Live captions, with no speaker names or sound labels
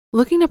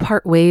Looking to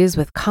part ways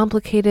with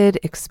complicated,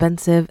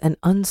 expensive, and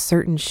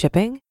uncertain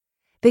shipping?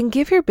 Then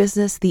give your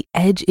business the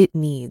edge it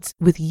needs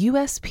with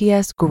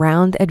USPS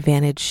Ground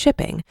Advantage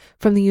shipping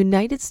from the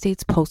United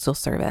States Postal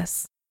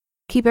Service.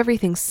 Keep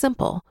everything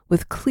simple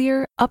with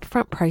clear,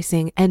 upfront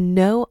pricing and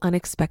no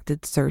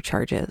unexpected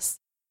surcharges.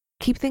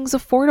 Keep things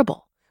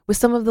affordable with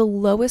some of the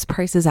lowest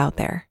prices out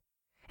there.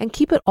 And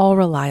keep it all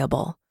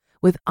reliable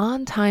with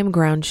on-time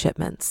ground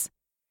shipments.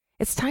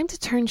 It's time to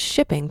turn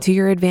shipping to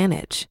your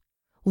advantage.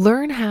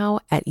 Learn how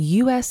at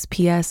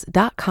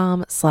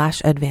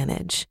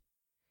USPS.com/advantage.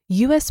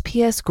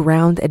 USPS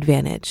Ground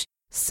Advantage.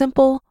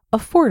 Simple,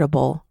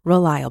 affordable,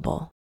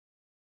 reliable.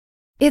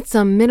 It's a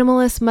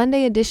Minimalist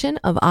Monday edition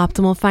of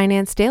Optimal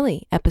Finance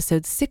Daily,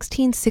 episode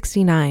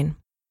 1669.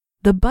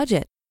 The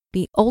Budget,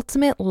 the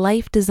Ultimate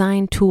Life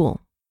Design Tool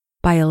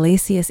by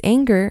Alacias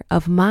Enger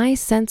of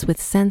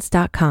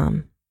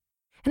MySenseWithSense.com.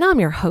 And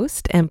I'm your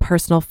host and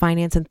personal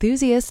finance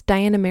enthusiast,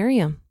 Diana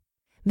Merriam.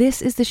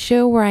 This is the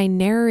show where I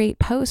narrate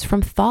posts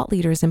from thought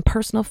leaders in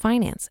personal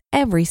finance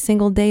every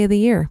single day of the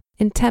year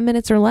in 10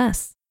 minutes or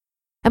less.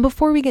 And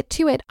before we get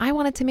to it, I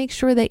wanted to make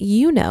sure that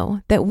you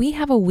know that we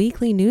have a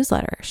weekly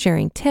newsletter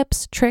sharing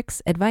tips,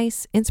 tricks,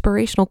 advice,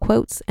 inspirational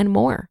quotes, and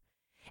more.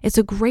 It's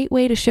a great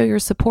way to show your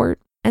support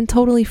and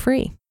totally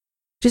free.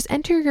 Just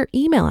enter your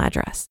email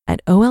address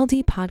at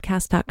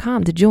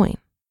oldpodcast.com to join.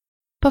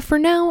 But for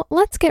now,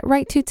 let's get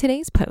right to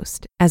today's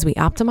post as we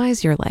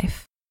optimize your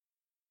life.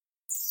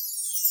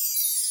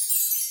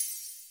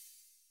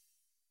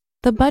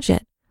 The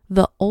Budget,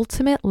 the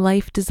Ultimate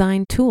Life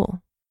Design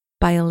Tool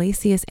by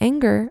Alacias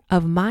Enger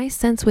of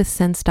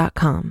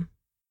MySenseWithSense.com.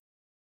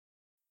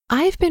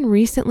 I've been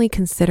recently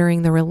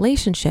considering the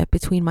relationship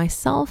between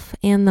myself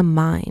and the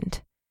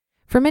mind.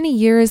 For many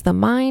years, the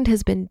mind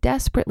has been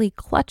desperately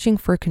clutching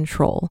for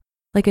control,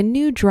 like a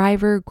new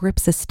driver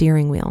grips a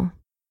steering wheel.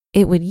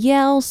 It would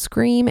yell,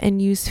 scream,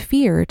 and use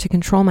fear to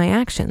control my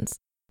actions,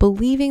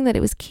 believing that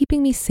it was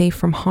keeping me safe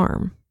from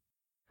harm.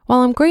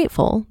 While I'm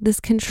grateful, this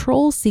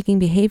control-seeking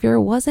behavior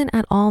wasn't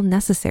at all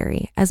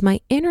necessary, as my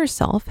inner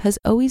self has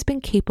always been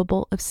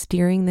capable of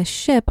steering the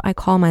ship I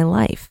call my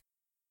life.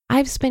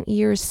 I've spent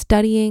years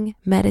studying,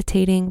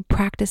 meditating,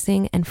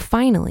 practicing, and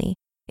finally,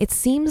 it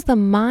seems the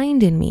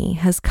mind in me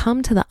has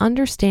come to the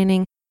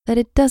understanding that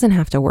it doesn't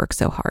have to work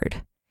so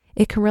hard.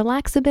 It can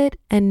relax a bit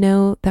and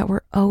know that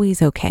we're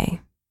always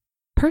okay.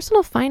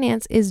 Personal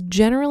finance is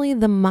generally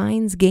the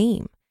mind's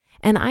game.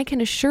 And I can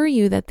assure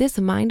you that this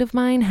mind of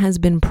mine has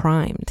been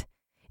primed.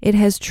 It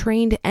has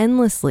trained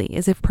endlessly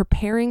as if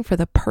preparing for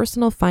the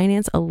personal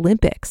finance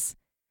Olympics.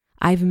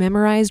 I've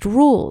memorized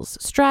rules,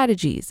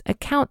 strategies,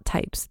 account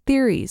types,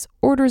 theories,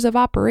 orders of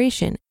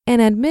operation,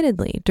 and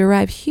admittedly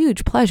derive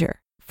huge pleasure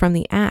from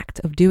the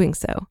act of doing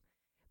so.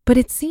 But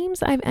it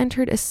seems I've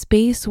entered a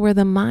space where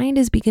the mind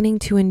is beginning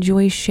to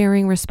enjoy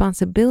sharing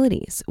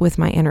responsibilities with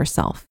my inner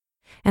self.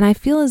 And I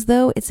feel as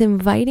though it's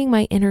inviting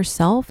my inner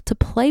self to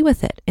play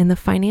with it in the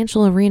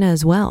financial arena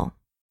as well.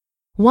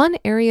 One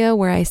area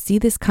where I see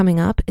this coming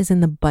up is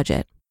in the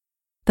budget.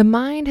 The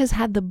mind has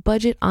had the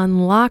budget on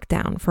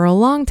lockdown for a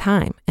long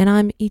time, and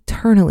I'm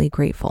eternally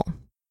grateful.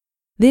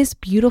 This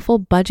beautiful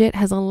budget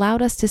has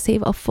allowed us to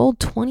save a full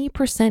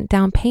 20%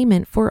 down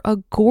payment for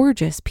a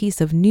gorgeous piece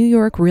of New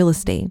York real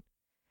estate.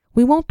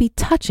 We won't be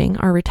touching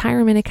our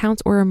retirement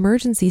accounts or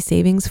emergency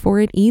savings for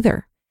it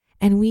either,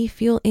 and we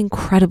feel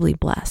incredibly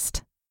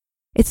blessed.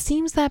 It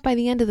seems that by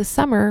the end of the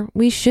summer,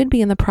 we should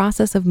be in the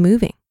process of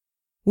moving.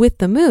 With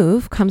the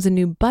move comes a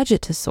new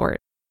budget to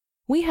sort.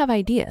 We have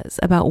ideas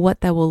about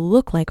what that will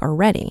look like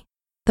already,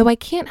 though I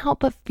can't help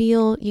but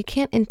feel you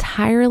can't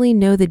entirely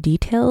know the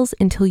details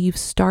until you've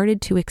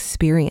started to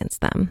experience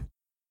them.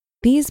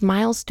 These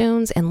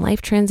milestones and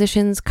life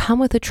transitions come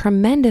with a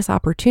tremendous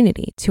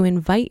opportunity to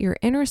invite your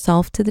inner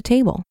self to the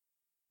table.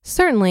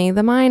 Certainly,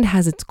 the mind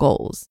has its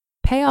goals.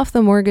 Pay off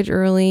the mortgage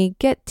early,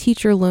 get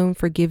teacher loan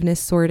forgiveness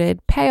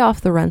sorted, pay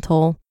off the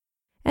rental,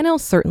 and it'll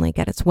certainly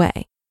get its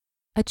way.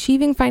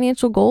 Achieving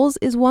financial goals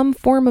is one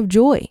form of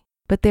joy,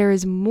 but there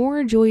is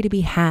more joy to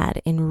be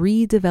had in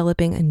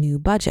redeveloping a new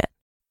budget.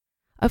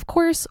 Of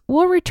course,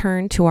 we'll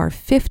return to our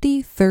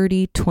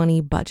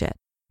 50-30-20 budget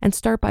and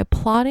start by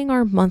plotting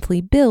our monthly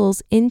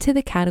bills into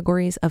the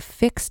categories of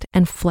fixed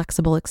and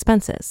flexible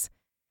expenses.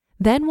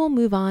 Then we'll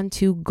move on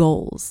to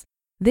goals.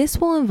 This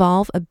will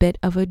involve a bit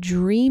of a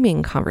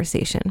dreaming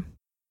conversation.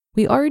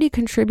 We already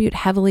contribute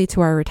heavily to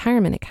our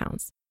retirement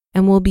accounts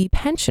and will be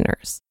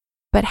pensioners.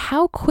 But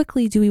how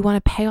quickly do we want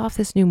to pay off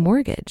this new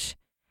mortgage?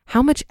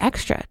 How much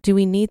extra do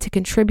we need to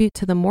contribute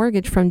to the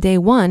mortgage from day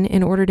one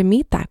in order to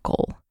meet that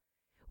goal?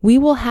 We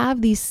will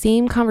have these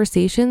same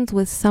conversations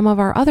with some of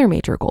our other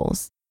major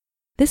goals.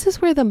 This is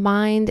where the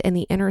mind and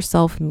the inner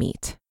self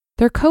meet.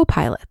 They're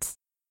co-pilots.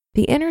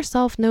 The inner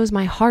self knows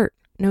my heart,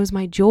 knows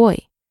my joy.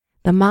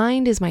 The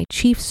mind is my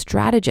chief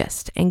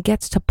strategist and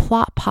gets to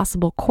plot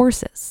possible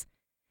courses.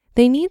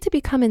 They need to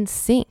become in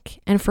sync,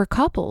 and for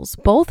couples,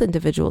 both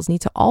individuals need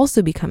to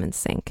also become in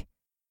sync.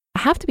 I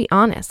have to be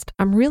honest,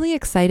 I'm really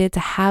excited to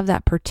have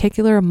that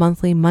particular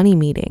monthly money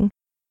meeting.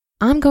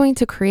 I'm going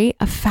to create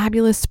a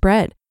fabulous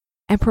spread.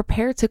 and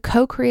prepare to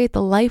co-create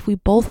the life we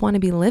both want to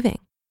be living.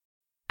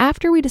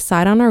 After we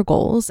decide on our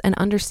goals and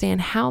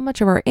understand how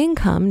much of our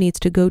income needs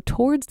to go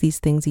towards these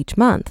things each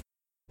month,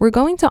 we're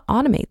going to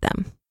automate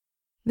them.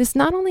 This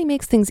not only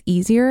makes things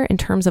easier in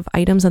terms of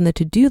items on the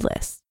to-do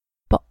list,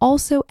 but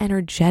also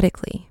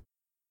energetically.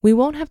 We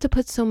won't have to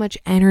put so much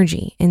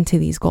energy into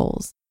these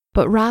goals,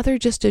 but rather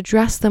just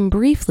address them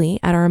briefly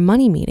at our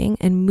money meeting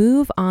and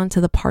move on to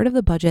the part of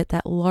the budget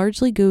that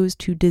largely goes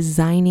to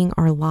designing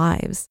our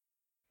lives.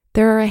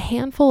 There are a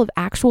handful of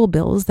actual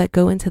bills that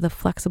go into the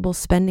flexible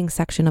spending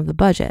section of the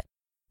budget,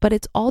 but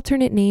its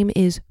alternate name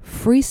is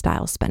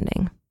freestyle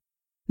spending.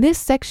 This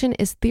section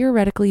is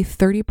theoretically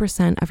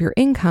 30% of your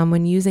income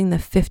when using the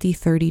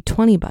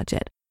 50-30-20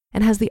 budget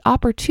and has the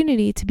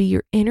opportunity to be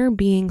your inner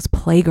being's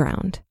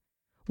playground.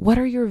 What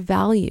are your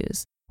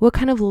values? What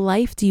kind of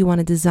life do you want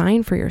to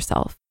design for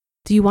yourself?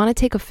 Do you want to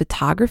take a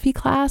photography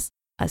class,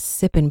 a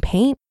sip and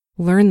paint,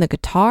 learn the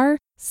guitar,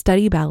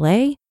 study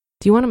ballet?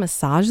 Do you want a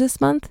massage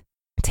this month?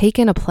 Take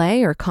in a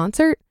play or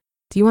concert?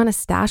 Do you want to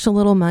stash a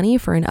little money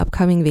for an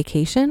upcoming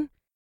vacation?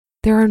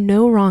 There are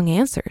no wrong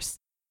answers.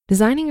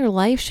 Designing your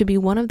life should be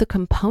one of the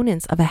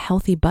components of a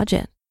healthy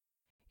budget.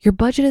 Your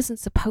budget isn't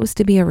supposed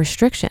to be a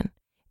restriction.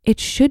 It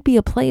should be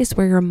a place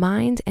where your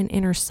mind and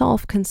inner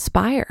self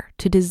conspire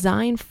to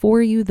design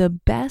for you the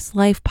best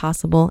life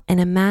possible in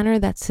a manner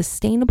that's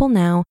sustainable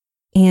now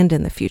and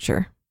in the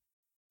future.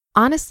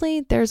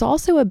 Honestly, there's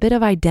also a bit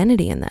of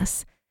identity in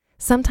this.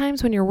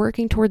 Sometimes when you're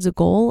working towards a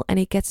goal and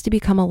it gets to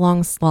become a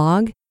long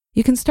slog,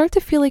 you can start to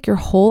feel like your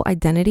whole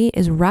identity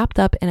is wrapped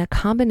up in a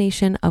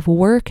combination of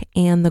work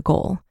and the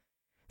goal.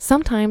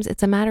 Sometimes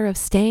it's a matter of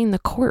staying the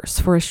course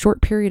for a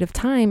short period of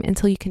time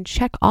until you can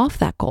check off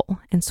that goal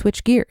and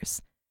switch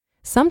gears.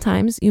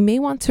 Sometimes you may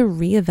want to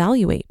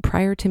reevaluate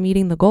prior to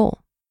meeting the goal.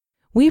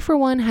 We, for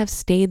one, have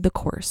stayed the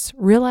course,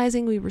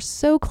 realizing we were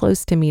so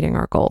close to meeting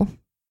our goal.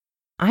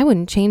 I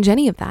wouldn't change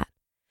any of that.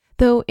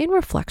 Though in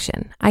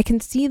reflection, I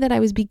can see that I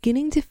was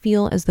beginning to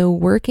feel as though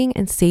working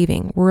and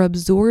saving were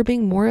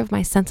absorbing more of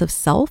my sense of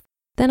self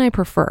than I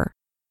prefer,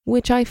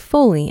 which I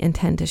fully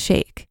intend to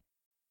shake.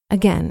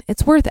 Again,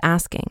 it's worth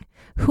asking,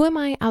 who am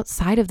I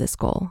outside of this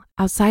goal,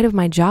 outside of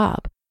my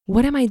job?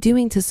 What am I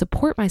doing to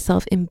support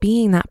myself in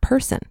being that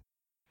person?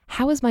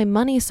 How is my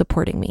money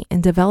supporting me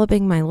in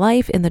developing my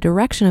life in the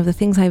direction of the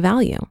things I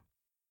value?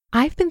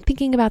 I've been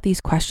thinking about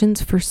these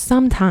questions for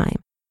some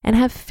time and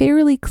have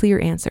fairly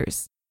clear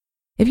answers.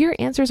 If your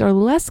answers are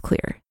less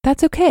clear,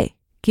 that's okay.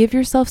 Give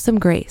yourself some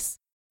grace.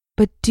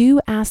 But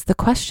do ask the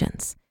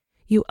questions.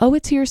 You owe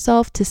it to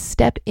yourself to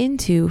step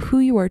into who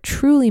you are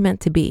truly meant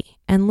to be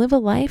and live a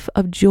life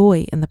of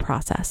joy in the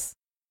process.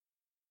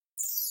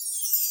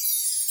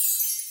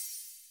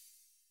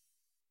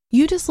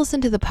 You just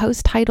listened to the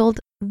post titled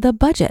The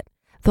Budget,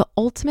 the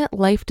Ultimate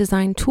Life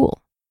Design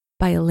Tool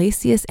by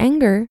Alacias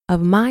Enger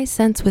of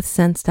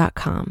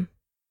MySenseWithSense.com.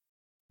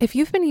 If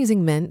you've been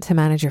using Mint to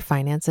manage your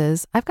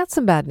finances, I've got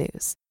some bad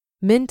news.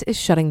 Mint is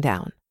shutting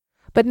down.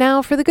 But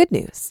now for the good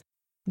news.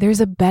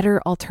 There's a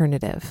better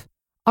alternative.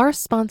 Our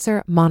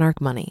sponsor, Monarch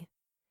Money.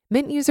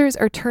 Mint users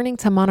are turning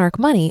to Monarch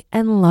Money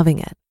and loving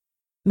it.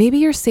 Maybe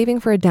you're saving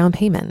for a down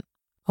payment,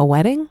 a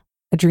wedding,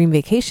 a dream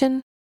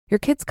vacation, your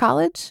kids'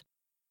 college.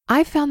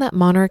 I've found that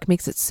Monarch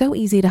makes it so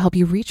easy to help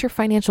you reach your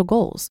financial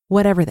goals,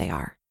 whatever they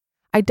are.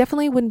 I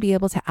definitely wouldn't be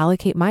able to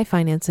allocate my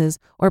finances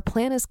or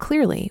plan as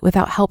clearly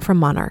without help from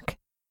Monarch.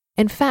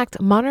 In fact,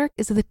 Monarch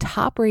is the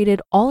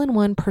top-rated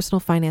all-in-one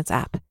personal finance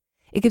app.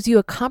 It gives you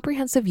a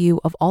comprehensive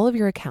view of all of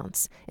your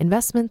accounts,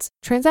 investments,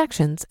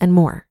 transactions, and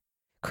more.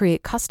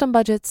 Create custom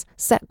budgets,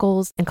 set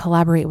goals, and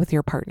collaborate with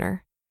your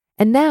partner.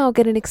 And now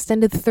get an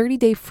extended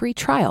 30-day free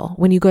trial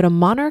when you go to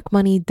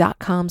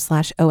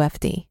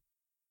monarchmoney.com/OFD.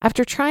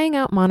 After trying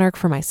out Monarch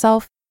for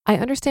myself, I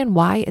understand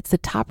why it's the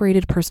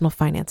top-rated personal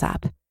finance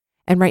app.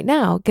 And right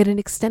now, get an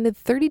extended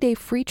 30-day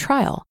free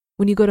trial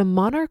when you go to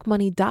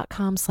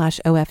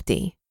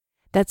monarchmoney.com/OFD.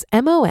 That's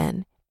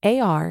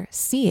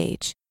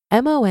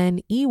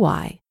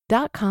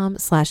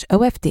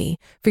monarchmoney.com/OFD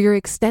for your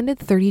extended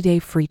 30-day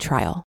free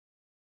trial.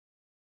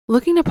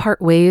 Looking to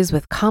part ways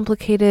with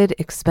complicated,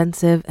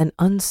 expensive, and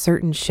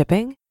uncertain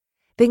shipping?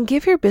 Then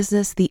give your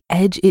business the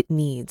edge it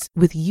needs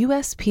with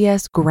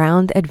USPS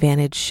Ground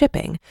Advantage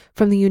shipping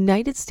from the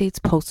United States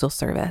Postal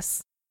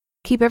Service.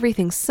 Keep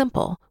everything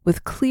simple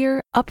with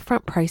clear,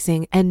 upfront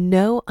pricing and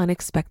no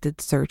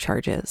unexpected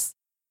surcharges.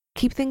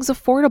 Keep things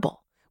affordable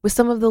with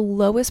some of the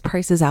lowest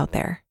prices out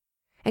there.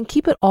 And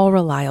keep it all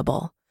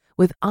reliable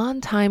with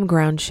on-time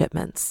ground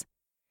shipments.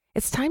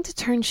 It's time to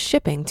turn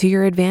shipping to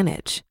your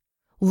advantage.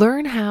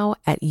 Learn how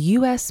at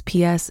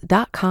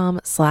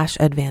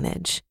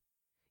USPS.com/advantage.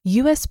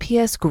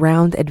 USPS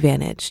Ground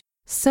Advantage.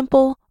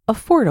 Simple,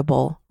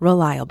 affordable,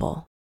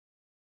 reliable.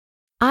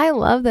 I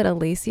love that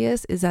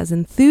Alacias is as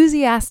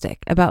enthusiastic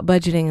about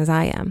budgeting as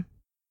I am.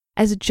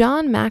 As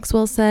John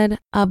Maxwell said,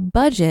 a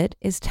budget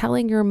is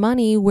telling your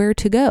money where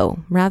to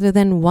go rather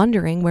than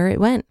wondering where it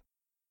went.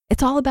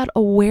 It's all about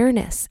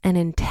awareness and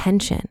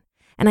intention.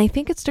 And I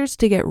think it starts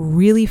to get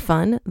really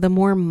fun the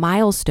more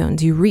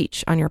milestones you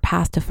reach on your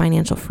path to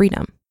financial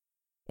freedom.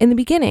 In the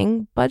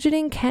beginning,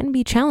 budgeting can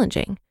be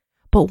challenging,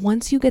 but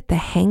once you get the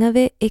hang of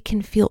it, it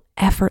can feel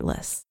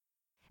effortless.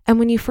 And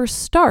when you first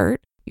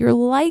start, you're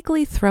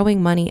likely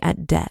throwing money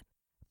at debt,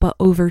 but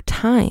over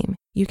time,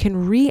 you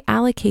can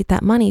reallocate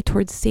that money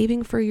towards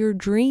saving for your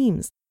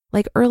dreams,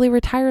 like early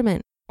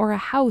retirement or a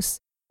house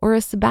or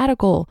a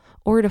sabbatical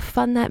or to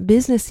fund that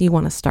business you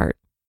want to start.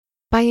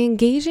 By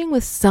engaging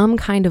with some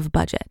kind of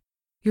budget,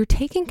 you're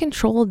taking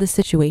control of the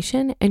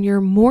situation and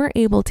you're more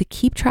able to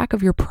keep track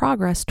of your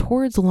progress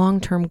towards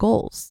long-term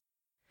goals.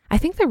 I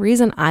think the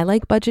reason I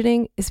like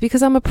budgeting is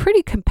because I'm a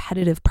pretty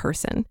competitive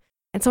person.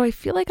 And so I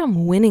feel like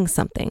I'm winning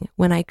something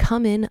when I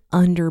come in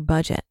under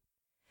budget.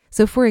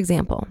 So for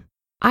example,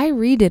 I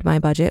redid my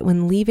budget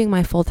when leaving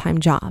my full-time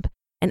job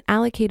and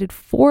allocated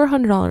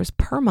 $400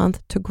 per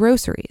month to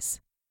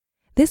groceries.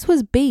 This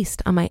was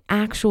based on my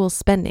actual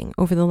spending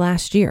over the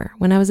last year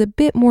when I was a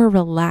bit more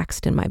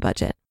relaxed in my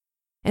budget.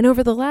 And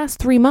over the last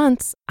 3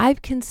 months,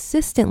 I've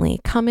consistently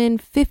come in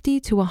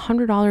 $50 to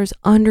 $100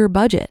 under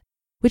budget,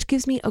 which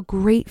gives me a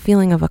great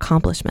feeling of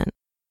accomplishment.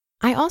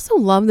 I also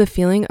love the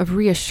feeling of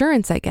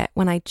reassurance I get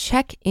when I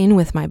check in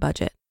with my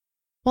budget.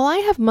 While I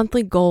have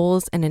monthly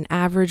goals and an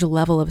average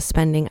level of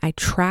spending I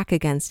track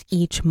against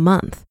each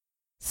month,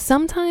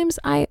 sometimes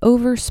I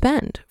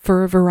overspend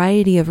for a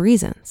variety of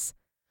reasons.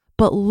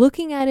 But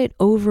looking at it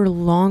over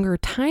longer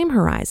time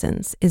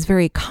horizons is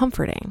very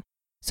comforting.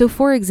 So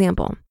for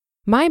example,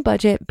 my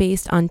budget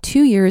based on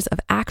 2 years of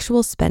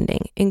actual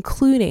spending,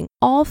 including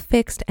all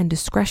fixed and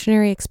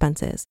discretionary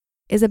expenses,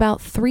 is about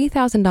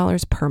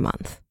 $3,000 per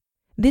month.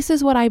 This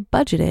is what I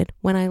budgeted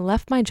when I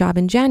left my job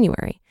in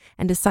January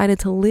and decided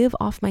to live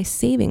off my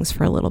savings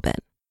for a little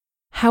bit.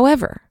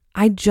 However,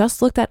 I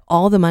just looked at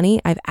all the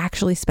money I've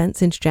actually spent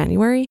since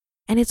January,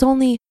 and it's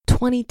only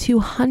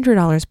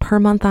 $2,200 per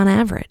month on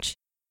average.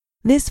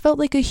 This felt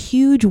like a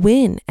huge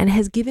win and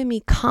has given me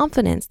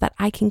confidence that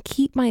I can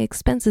keep my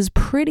expenses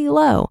pretty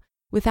low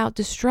without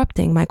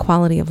disrupting my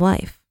quality of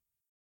life.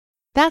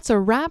 That's a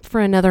wrap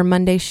for another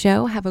Monday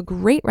show. Have a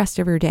great rest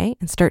of your day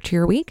and start to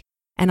your week.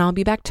 And I'll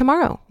be back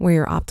tomorrow where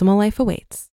your optimal life awaits.